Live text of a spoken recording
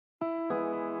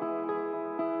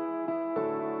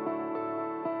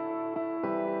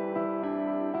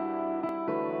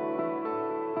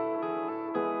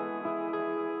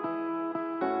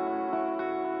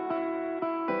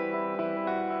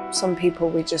Some people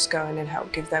we just go in and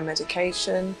help give them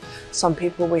medication. Some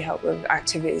people we help with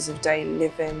activities of daily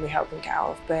living. We help them get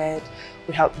out of bed.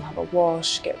 We help them have a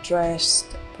wash, get dressed,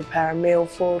 prepare a meal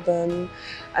for them.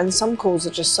 And some calls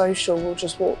are just social. We'll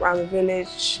just walk around the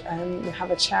village and we'll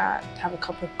have a chat, have a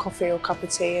cup of coffee or a cup of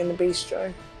tea in the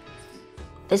bistro.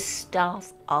 The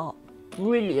staff are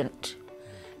brilliant.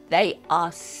 They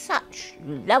are such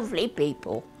lovely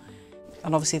people.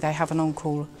 And obviously they have an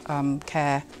on-call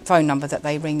care phone number that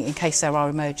they ring in case there are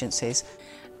emergencies.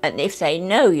 And if they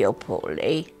know you're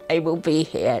poorly, they will be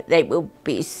here. They will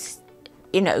be,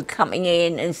 you know, coming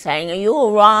in and saying, are you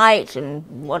all right, and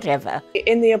whatever.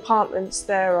 In the apartments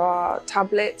there are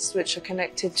tablets which are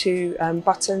connected to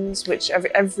buttons which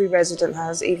every resident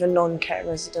has, even non-care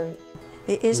resident.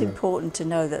 It is important to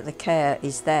know that the care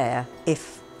is there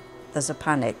if there's a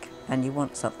panic and you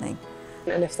want something.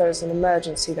 And if there's an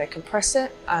emergency, they can press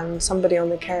it and somebody on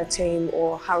the care team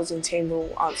or housing team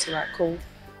will answer that call.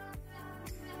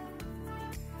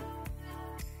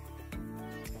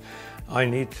 I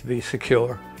need to be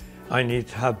secure. I need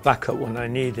to have backup when I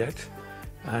need it.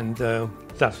 And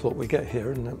that's what we get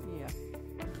here, isn't it?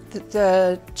 Yeah.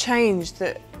 The change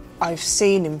that I've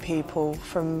seen in people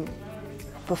from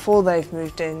before they've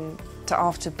moved in to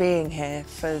after being here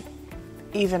for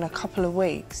even a couple of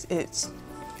weeks, it's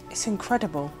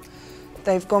incredible.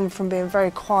 They've gone from being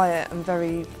very quiet and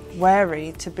very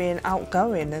wary to being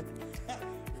outgoing.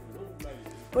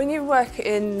 When you work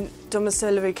in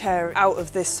domiciliary care out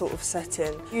of this sort of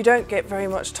setting, you don't get very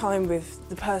much time with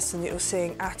the person that you're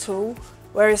seeing at all.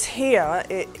 Whereas here,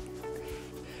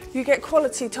 you get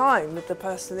quality time with the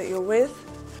person that you're with.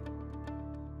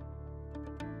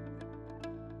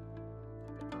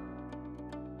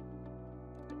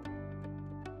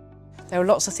 There are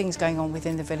lots of things going on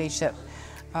within the village that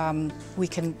we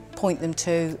can point them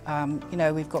to. You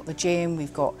know, we've got the gym,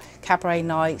 we've got cabaret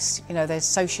nights, you know, there's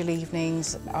social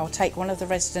evenings. I'll take one of the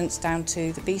residents down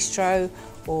to the bistro,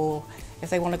 or if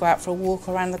they want to go out for a walk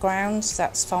around the grounds,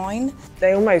 that's fine.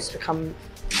 They almost become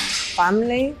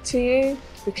family to you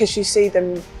because you see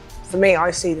them. For me,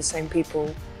 I see the same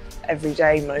people every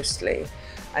day mostly,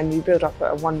 and you build up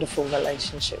a wonderful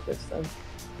relationship with them.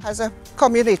 As a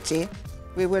community,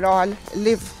 we will all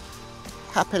live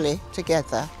happily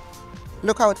together,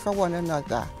 look out for one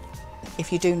another.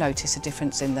 If you do notice a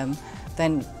difference in them,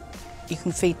 then you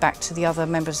can feed back to the other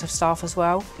members of staff as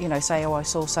well. You know, say, oh, I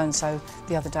saw so-and-so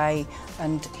the other day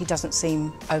and he doesn't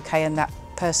seem okay, and that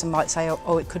person might say,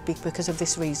 oh, it could be because of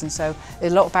this reason. So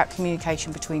there's a lot about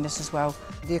communication between us as well.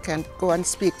 You can go and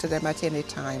speak to them at any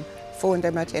time, phone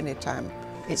them at any time.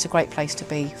 It's a great place to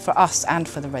be for us and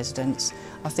for the residents.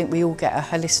 I think we all get a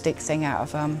holistic thing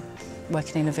out of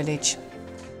working in a village.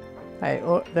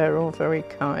 They're all very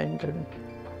kind and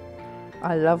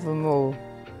I love them all.